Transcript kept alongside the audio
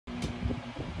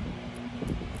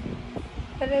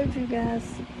Hello, you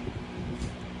guys.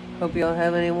 Hope y'all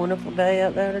having a wonderful day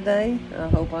out there today. I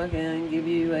hope I can give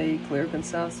you a clear,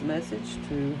 concise message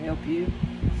to help you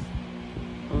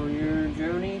on your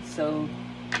journey. So,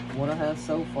 what I have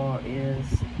so far is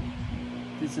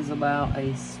this is about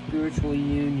a spiritual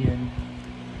union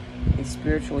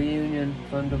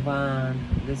from divine.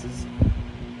 This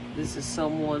is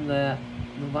someone that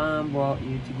divine brought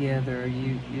you together.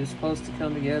 You're supposed to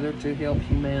come together to help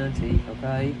humanity,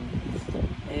 okay?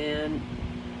 And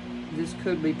this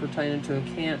could be pertaining to a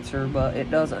cancer, but it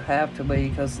doesn't have to be,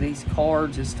 because these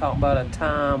cards is talking about a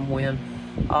time when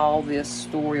all this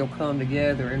story will come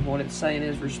together. And what it's saying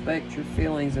is respect your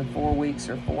feelings in 4 weeks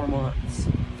or 4 months.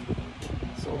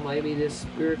 So maybe this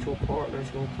spiritual partner is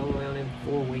going to come around in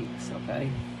 4 weeks, okay?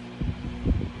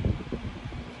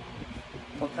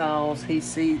 Because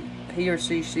he or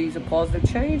she sees the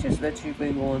positive changes that you've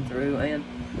been going through, and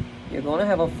you're going to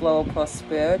have a flow of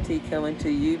prosperity coming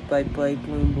to you, Bebe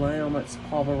Bloom Blam. It's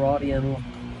Pavarotti and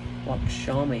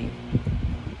Lakshmi.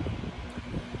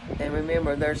 And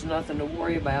remember, there's nothing to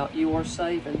worry about. You are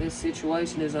safe, and this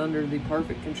situation is under the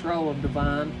perfect control of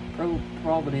divine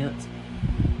providence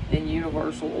and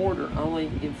universal order. Only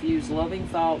infuse loving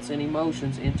thoughts and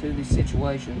emotions into the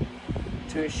situation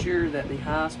to ensure that the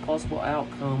highest possible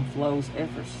outcome flows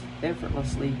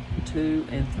effortlessly to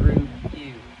and through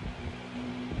you.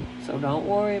 So don't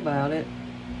worry about it.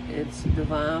 It's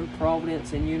divine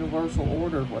providence and universal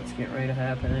order what's getting ready to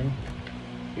happen. And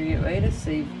you're getting ready to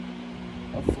see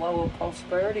a flow of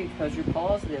prosperity because you're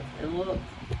positive. And look,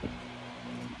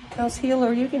 because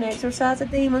healer, you can exorcise the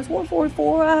demons.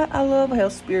 144. I love how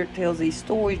Spirit tells these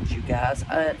stories, you guys,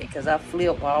 because I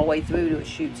flip all the way through till it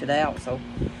shoots it out. So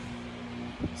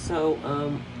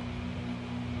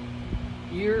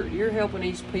you're helping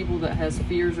these people that has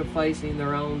fears of facing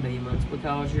their own demons,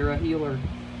 because you're a healer.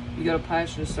 You got a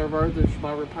passion to serve others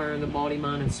by repairing the body,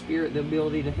 mind, and spirit, the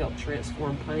ability to help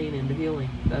transform pain into healing.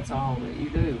 That's all that you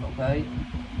do, okay?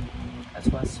 That's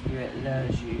why Spirit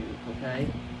loves you, okay?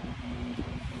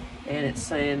 And it's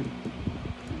saying,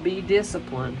 be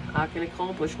disciplined. I can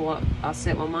accomplish what I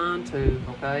set my mind to,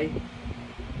 okay?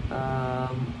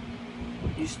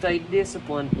 You stay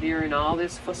disciplined during all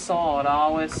this facade,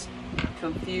 all this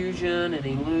confusion and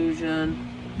illusion.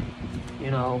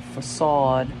 You know,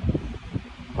 facade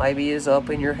maybe is up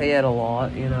in your head a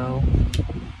lot, you know.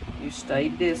 You stay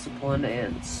disciplined,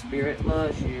 and Spirit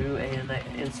loves you,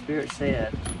 and Spirit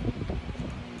said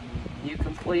you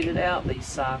completed out these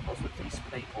cycles with these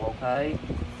people, okay?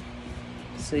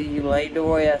 See, you laid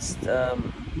to rest.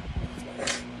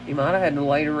 You might have had to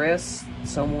lay to rest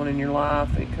someone in your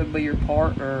life. It could be your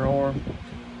partner, or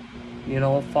you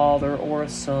know, a father or a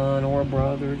son or a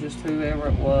brother, just whoever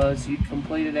it was. You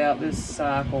completed out this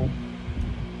cycle.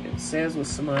 It says with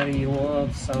somebody you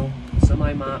love, so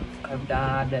somebody might have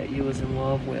died that you was in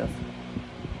love with.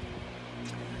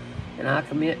 And I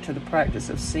commit to the practice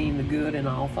of seeing the good in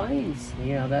all things.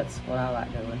 Yeah, that's what I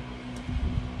like doing.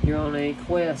 You're on a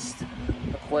quest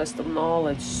of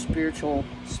knowledge, spiritual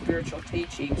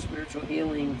teaching, spiritual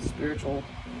healing, spiritual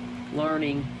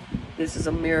learning. This is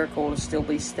a miracle to still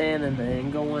be standing there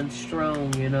and going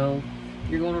strong, you know.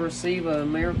 You're going to receive a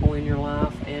miracle in your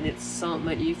life, and it's something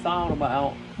that you thought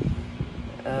about.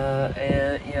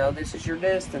 And, you know, this is your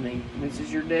destiny. This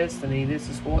is your destiny. This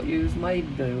is what you was made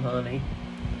to do, honey.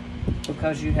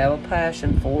 Because you have a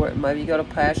passion for it. Maybe you got a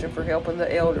passion for helping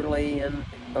the elderly and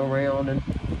around, and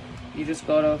you just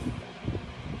got a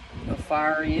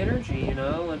fiery energy, you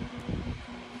know. And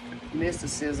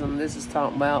mysticism, this is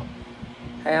talking about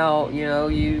how, you know,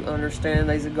 you understand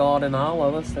there's a God in all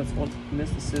of us. That's what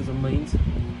mysticism means.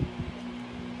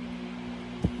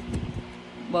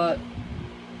 But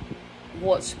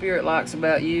what Spirit likes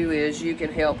about you is you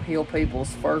can help heal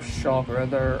people's first chakra,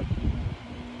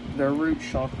 their root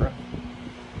chakra.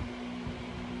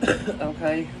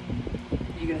 Okay?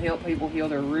 You can help people heal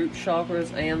their root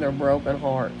chakras and their broken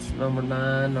hearts. Number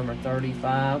 9, number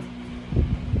 35.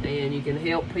 And you can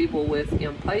help people with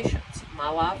impatience. My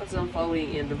life is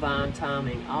unfolding in divine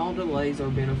timing. All delays are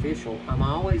beneficial. I'm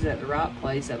always at the right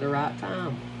place at the right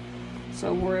time.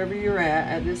 So wherever you're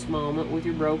at this moment with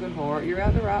your broken heart, you're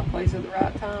at the right place at the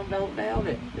right time. Don't doubt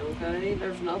it, okay?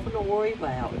 There's nothing to worry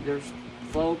about. There's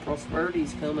flow of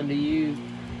prosperity's coming to you.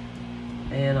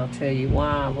 And I'll tell you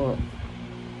why. Look.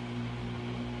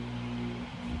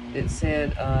 It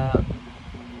said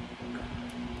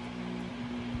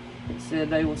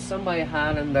there was somebody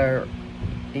hiding their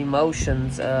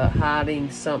emotions, hiding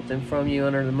something from you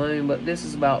under the moon. But this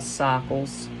is about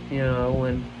cycles, you know,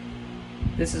 and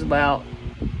this is about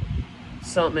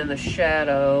something in the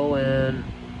shadow, and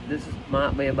this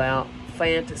might be about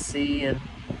fantasy and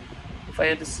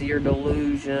fantasy or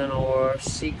delusion or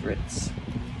secrets.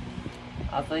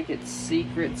 I think it's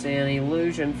secrets and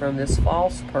illusion from this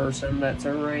false person that's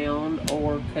around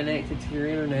or connected to your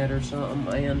internet or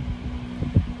something,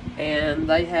 and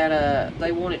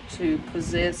they wanted to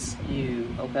possess you,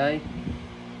 okay?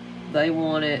 They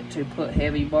wanted to put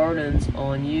heavy burdens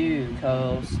on you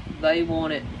because they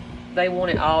wanted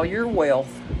all your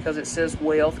wealth, because it says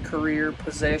wealth, career,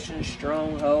 possession,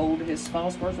 stronghold. His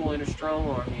false person wanted to strong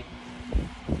arm you,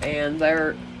 and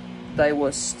they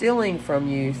was stealing from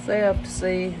you. Theft.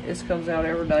 See, this comes out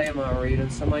every day in my reading.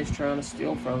 Somebody's trying to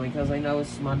steal from me because they know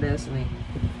it's my destiny.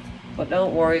 But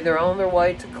don't worry, they're on their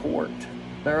way to court.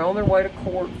 They're on their way to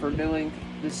court for doing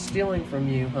this stealing from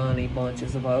you, honey,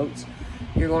 bunches of oats.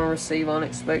 You're going to receive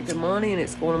unexpected money, and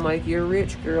it's going to make you a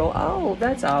rich girl. Oh,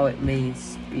 that's all it means,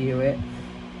 Spirit.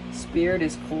 Spirit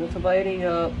is cultivating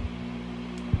up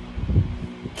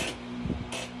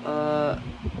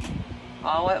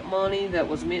all that money that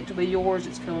was meant to be yours.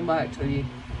 It's coming back to you.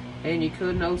 And you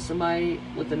could know somebody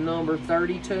with the number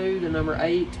 32, the number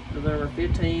 8, the number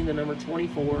 15, the number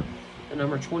 24, the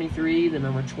number 23, the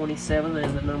number 27,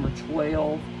 and the number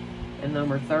 12, and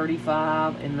number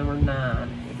 35, and number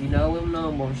 9. If you know them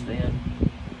numbers, then,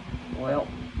 well,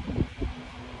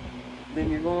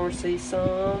 then you're going to receive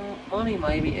some money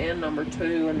maybe, and number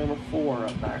 2 and number 4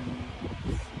 up there.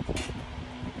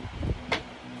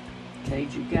 Okay,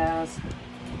 you guys.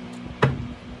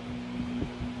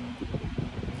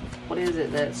 What is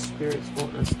it that Spirit's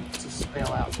wanting us to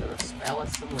spell out to us? Spell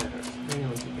us some letters. Hang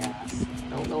on, you guys.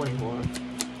 Don't go anywhere.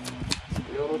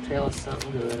 Spirit will tell us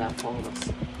something good, I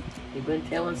promise. You've been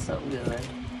telling something good.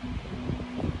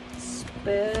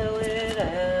 Spell it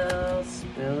out,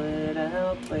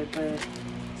 baby.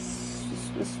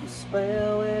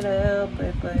 Spell it out,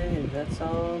 baby. That's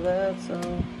all. That's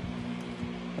all,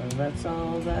 baby.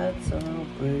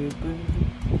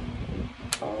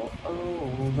 Oh,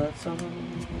 that's all.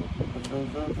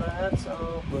 That's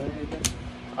all, baby.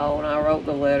 Oh, and I wrote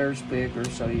the letters bigger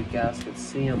so you guys could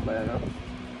see them better,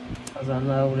 because I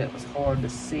know that it was hard to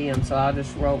see them, so I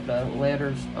just wrote the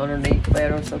letters underneath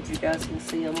better so that you guys can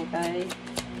see them, okay?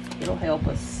 It'll help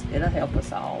us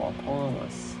all, I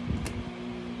promise.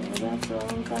 Oh, that's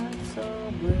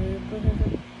all,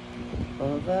 baby.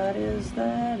 Oh, that is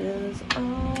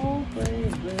all,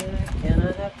 baby. Can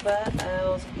I have that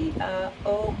house?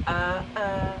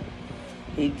 E-I-O-I-I.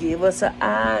 He gave us an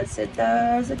I and said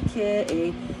there's a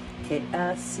K.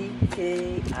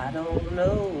 K-I-C-K. I don't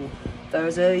know.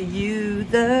 There's a U,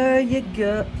 there you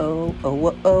go. Oh,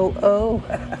 oh, oh, oh.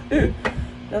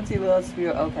 Don't you love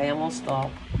Spirit? Okay, I'm gonna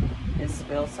stop and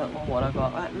spell something on what I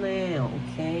got right now,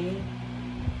 okay?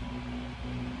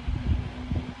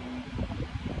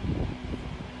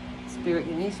 Spirit,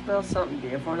 can you spell something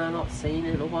different I've not seen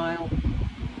in a while?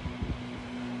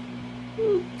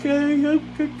 Okay.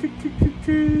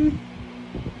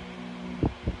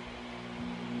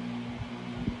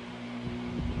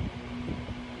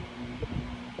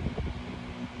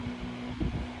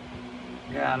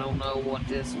 Yeah, I don't know what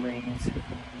this means.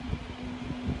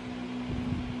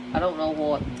 I don't know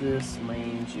what this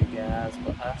means, you guys,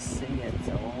 but I see it,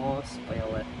 so I'm gonna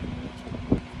spell it.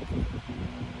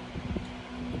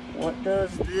 What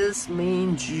does this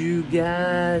mean, you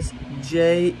guys?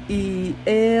 Jelly.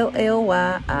 I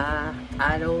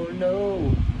don't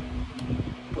know.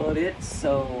 But it's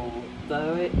so.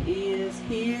 Though it is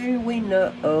here, we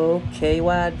know.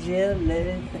 KY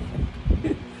jelly.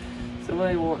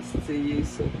 Somebody wants to use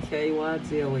some KY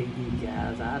jelly, you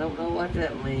guys. I don't know what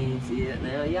that means yet.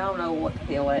 Now, y'all know what the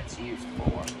hell that's used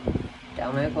for.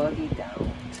 Don't act like you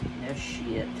don't. Now,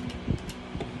 shit.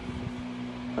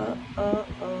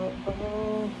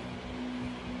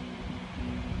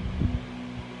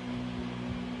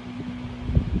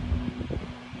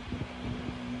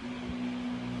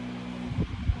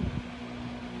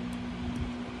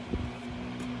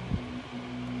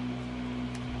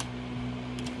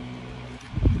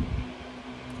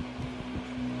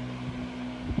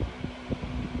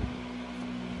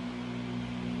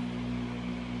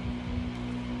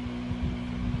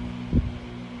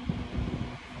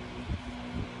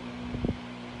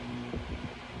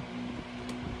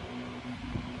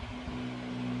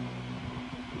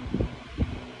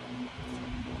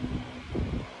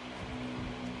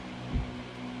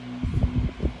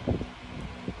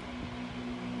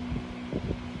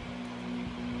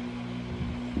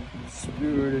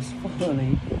 Spirit is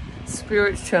funny.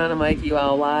 Spirit's trying to make you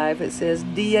all laugh. It says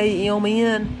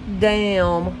D-A-M-N.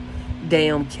 Damn.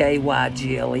 Damn KY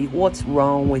jelly. What's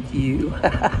wrong with you?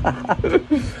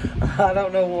 I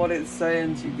don't know what it's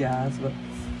saying, you guys, but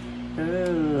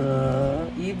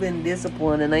You've been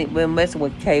disciplined and ain't been messing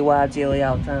with KY jelly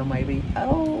all the time, maybe.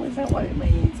 Oh, is that what it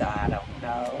means? I don't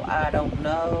know. I don't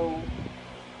know.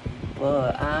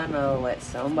 But I know that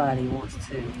somebody wants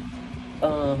to.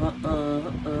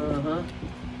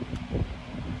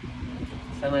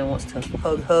 Somebody wants to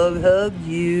hug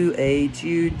you.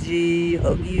 H-U-G.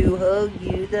 Hug you.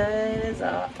 That is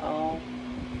all.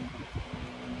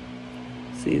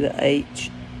 See the H.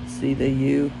 See the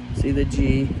U, see the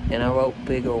G, and I wrote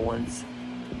bigger ones.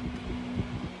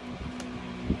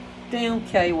 Damn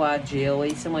KY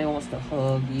jelly, somebody wants to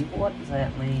hug you. What does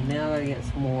that mean? Now I gotta get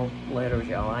some more letters,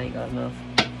 y'all. I ain't got enough.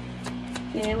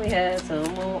 Can we have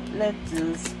some more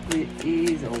letters,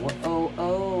 please?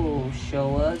 Oh,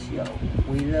 show us, yo.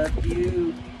 We love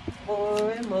you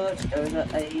very much. There's a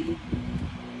A.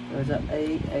 There's a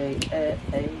A.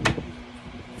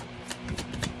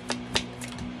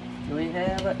 Can we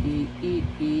have an E?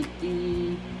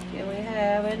 Can we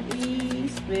have an E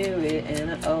spirit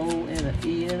and an O and an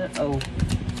E and an O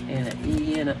and an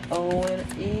E and an O and an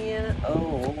E and an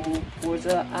O? Where's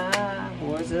the I?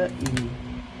 Where's the E?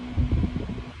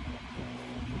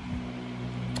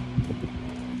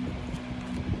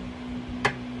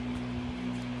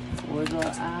 Where's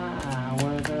the I?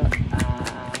 Where's the I?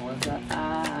 Where's the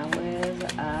I? Where's the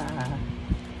I?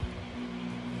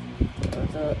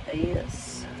 Where's the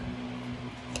S?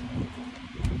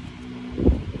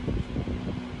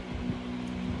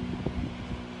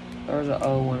 There's an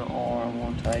O and an R I'm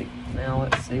going to take. Now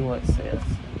let's see what it says.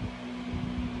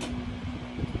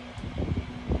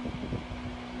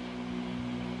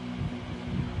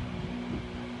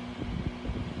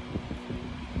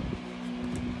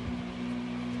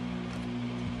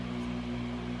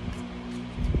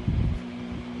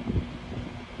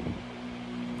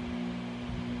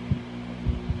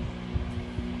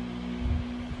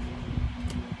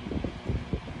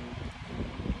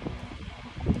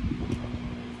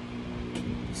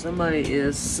 Somebody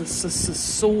is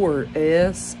sore.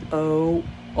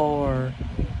 S-O-R.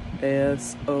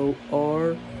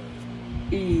 S-O-R-E.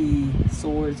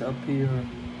 Sore is up here.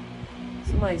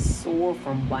 Somebody's sore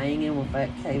from banging with that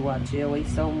KY jelly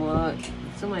so much.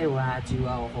 Somebody lied you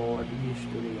all hard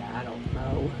yesterday. I don't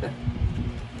know.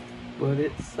 But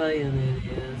it's saying it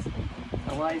is.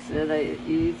 Somebody said they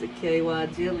used the KY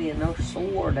jelly and they're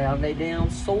sore now. They down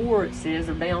sore, it says.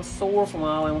 They're down sore from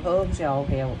all them hugs y'all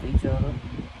have with each other.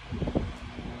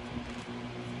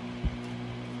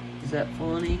 Is that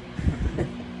funny? I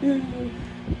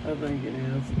think it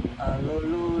is.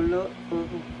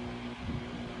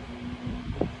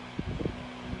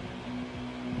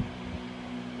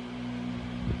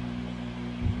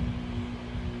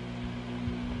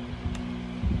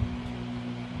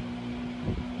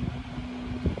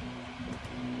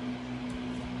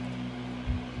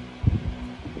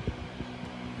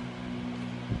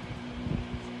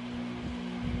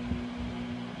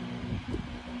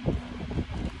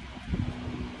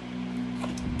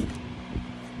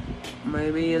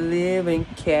 Maybe you live in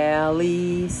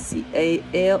Cali,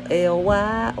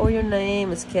 C-A-L-L-Y, or your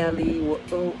name is Cali.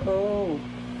 Whoa,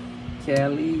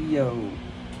 Cali, yo.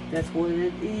 That's what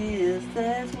it is.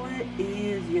 That's what it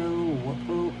is, yo.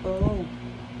 Whoa.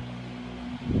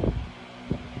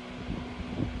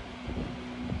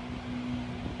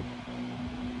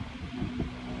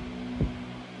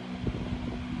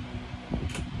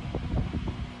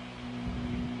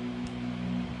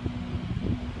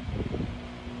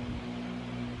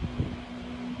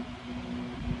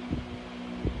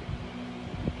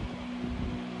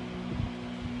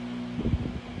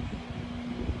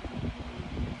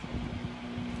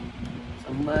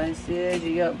 Somebody says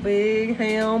you got big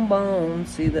ham bones.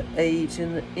 See the H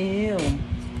and the M.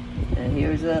 And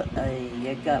here's a A.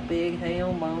 You got big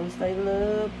ham bones. They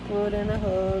love putting a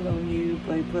hug on you,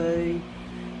 play.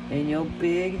 And your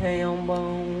big ham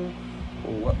bone.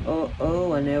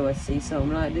 Oh, I never see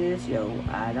something like this, yo.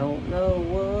 I don't know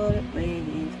what it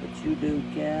means, but you do,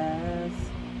 guys.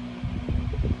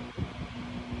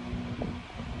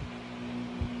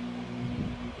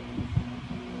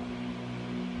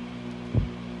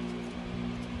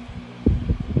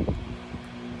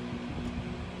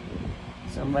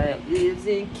 Somebody lives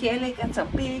in Cali, got some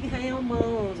big ham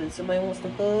bones, and somebody wants to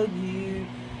hug you.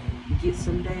 Get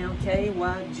some down KY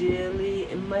jelly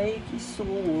and make you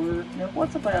sore. Now,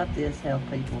 what's about this, how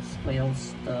people spell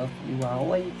stuff? You all,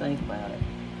 what do you think about it?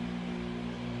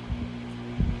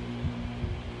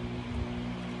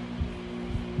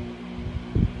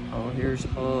 Oh, here's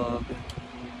hug.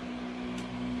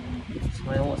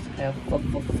 Somebody wants to have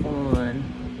fun.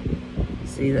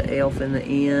 See the F and the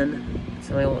N?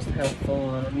 Somebody wants to have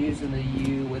fun. I'm using the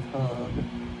U with hug.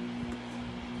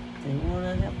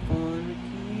 have fun with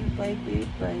you, baby,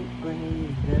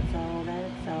 baby. That's all,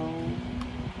 that's all.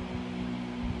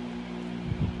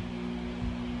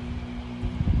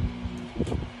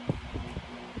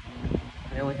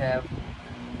 Then we have,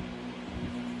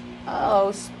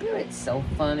 oh, Spirit's so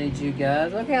funny, you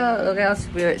guys. Look how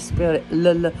Spirit spelled it.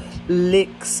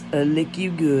 Licks, lick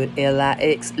you good.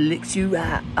 L-I-X, licks you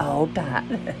right all tight.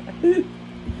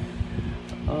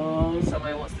 Oh,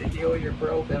 somebody wants to heal your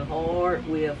broken heart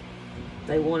with,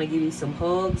 they want to give you some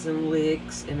hugs and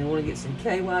licks, and they want to get some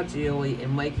KY jelly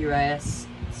and make your ass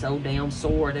so damn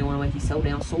sore. They want to make you so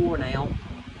damn sore now.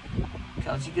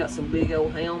 Because you got some big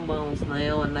old hound bones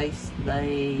now, and they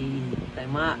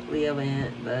might live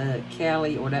in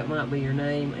Cali, or that might be your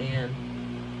name, and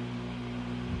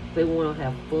they want to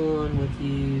have fun with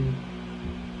you,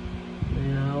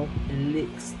 you know, and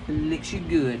licks you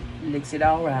good, licks it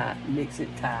all right, licks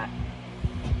it tight.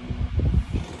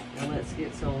 Now let's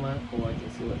get some of my cards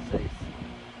and see what it says.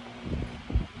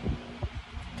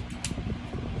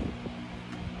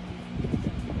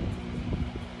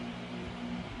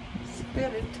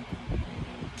 Spirit.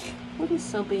 What is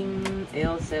something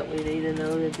else that we need to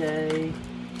know today?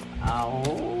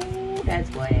 Oh, that's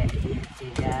what it is, you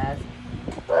guys.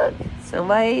 Look,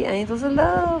 somebody, angels of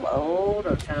love. Oh,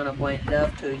 they're trying to point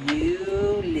love to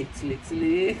you. Licks, licks,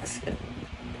 licks.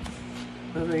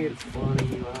 I think it's funny,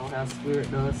 you know, how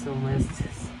Spirit does some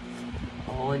messages.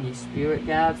 Oh, and your spirit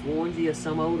guides warned you of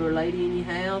some older lady in your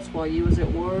house while you was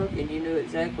at work, and you knew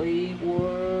exactly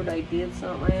where they did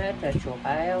something at your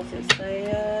house, it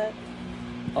said.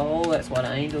 Oh, that's why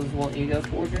the angels want you to go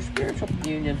towards your spiritual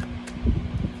union.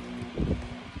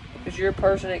 Because you're a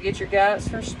person that gets your guidance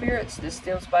from spirits. This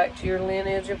stems back to your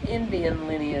lineage of Indian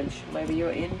lineage. Maybe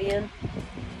you're Indian.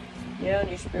 Yeah, and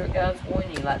your spirit guides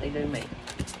warn you like they do me.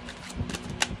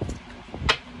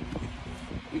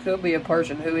 You could be a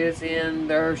person who is in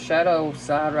their shadow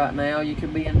side right now. You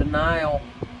could be in denial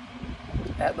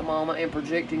at the moment and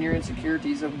projecting your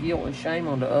insecurities of guilt and shame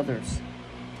onto others.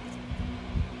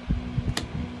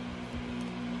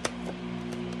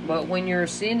 But when you're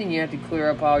ascending, you have to clear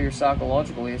up all your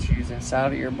psychological issues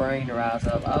inside of your brain to rise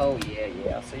up. Oh,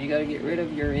 yeah. So you got to get rid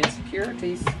of your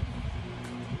insecurities.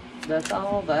 That's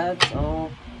all. That's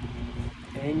all.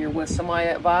 And you're with somebody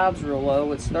that vibes real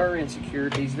low. It's their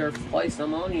insecurities. They're placing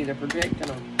them on you. They're projecting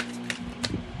them.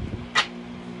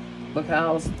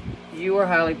 Because you are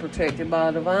highly protected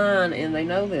by the divine, and they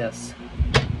know this.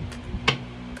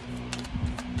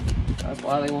 That's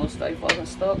why they want to stay fucking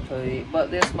stuck to you. But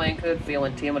this man could feel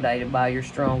intimidated by your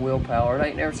strong willpower. They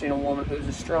ain't never seen a woman who's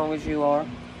as strong as you are.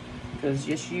 Because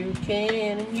yes, you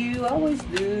can, and you always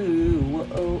do.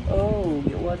 Oh,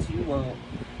 get what you want.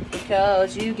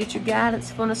 Because you get your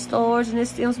guidance from the stars, and it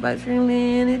stems back from your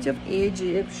lineage of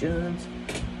Egyptians.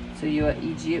 So you're an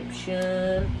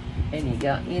Egyptian, and you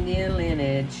got Indian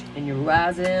lineage, and you're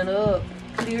rising up.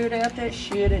 Cleared out that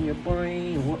shit in your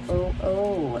brain.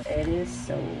 Oh, that is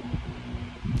so.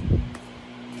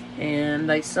 And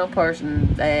there's some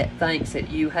person that thinks that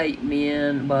you hate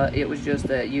men, but it was just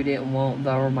that you didn't want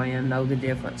their man know the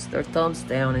difference. Their thumbs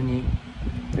down in you.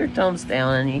 Their thumbs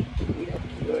down in you. We don't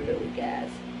care, do we, guys?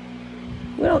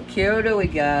 We don't care, do we,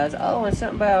 guys? Oh, and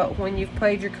something about when you've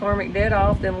paid your karmic debt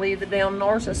off, then leave the damn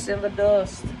narcissist in the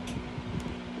dust.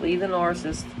 Leave the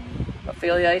narcissist.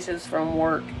 Affiliations from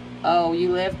work. Oh,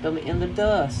 you left them in the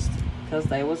dust because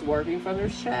they was working from their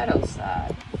shadow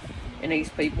side. And these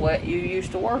people that you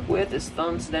used to work with is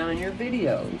thumbs down in your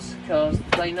videos because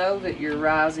they know that you're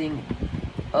rising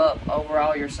up over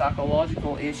all your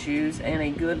psychological issues, and a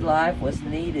good life was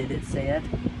needed, it said.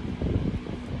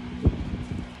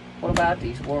 What about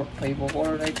these work people? What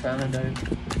are they trying to do?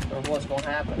 Or what's going to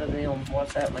happen to them?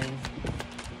 What's that mean?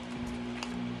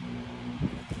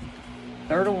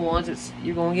 They're the ones that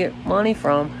you're going to get money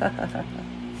from.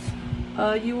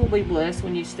 You will be blessed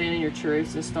when you stand in your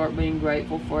truths and start being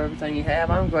grateful for everything you have.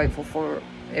 I'm grateful for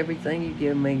everything you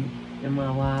give me in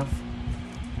my life.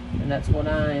 And that's what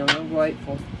I am. I'm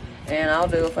grateful. And I'll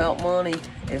do without money.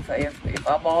 If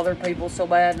I bother people so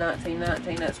bad,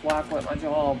 1919, that's why I quit my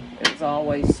job. It was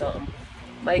always something.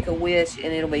 Make a wish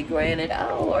and it'll be granted.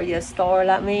 Oh, are you a star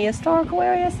like me? A star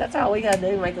Aquarius? That's all we gotta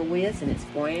do. Make a wish and it's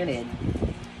granted.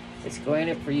 It's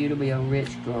granted for you to be a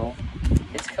rich girl.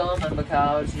 It's coming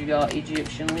because you got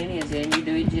Egyptian lineage and you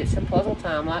do Egyptian puzzle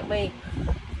time like me.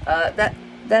 That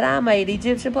I made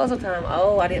Egyptian puzzle time.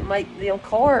 Oh, I didn't make them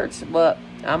cards, but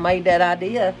I made that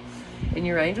idea. And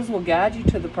your angels will guide you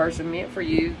to the person meant for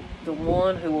you, the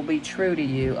one who will be true to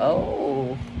you.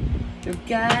 Oh, they're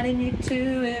guiding you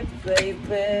to it,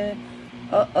 baby.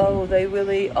 Uh-oh, they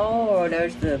really are.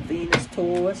 There's the Venus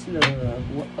Taurus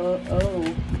love.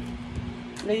 Uh-oh.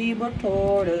 Libra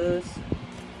Taurus.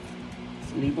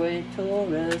 Libra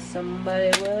Taurus, somebody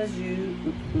was you.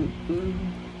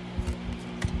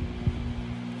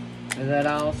 Is that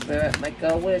all, Spirit? Make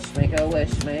a wish, make a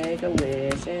wish, make a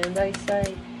wish. And they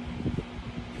say,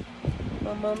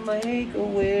 Mama, make a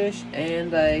wish.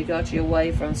 And they got you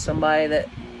away from somebody that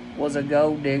was a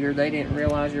gold digger. They didn't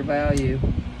realize your value.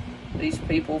 These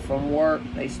people from work,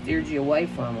 they steered you away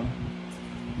from them.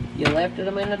 You left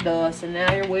them in the dust, and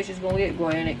now your wish is going to get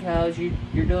granted because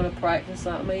you're doing a practice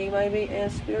like me, maybe,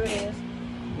 and Spirit is.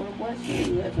 Well, bless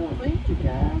you. That's what it means, you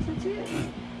guys. That's it.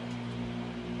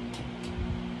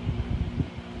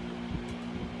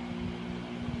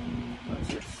 What's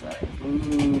this say?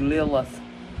 Ooh, Lilith.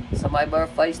 Somebody better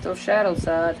face their shadow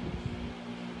side.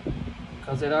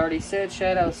 Because it already said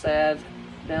shadow side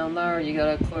down there. You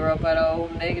got to clear up that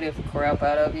old negative crap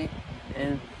out of you.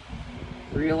 And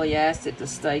really asked it to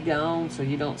stay gone so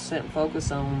you don't sit and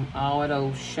focus on all that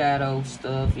old shadow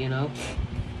stuff, you know.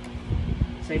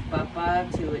 Say bye-bye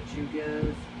to it, you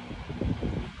guys.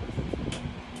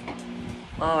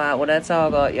 Alright, well that's all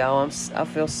I got, y'all. I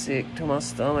feel sick to my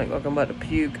stomach like I'm about to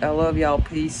puke. I love y'all.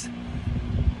 Peace.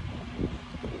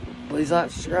 Please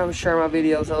like, share my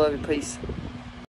videos. I love you. Peace.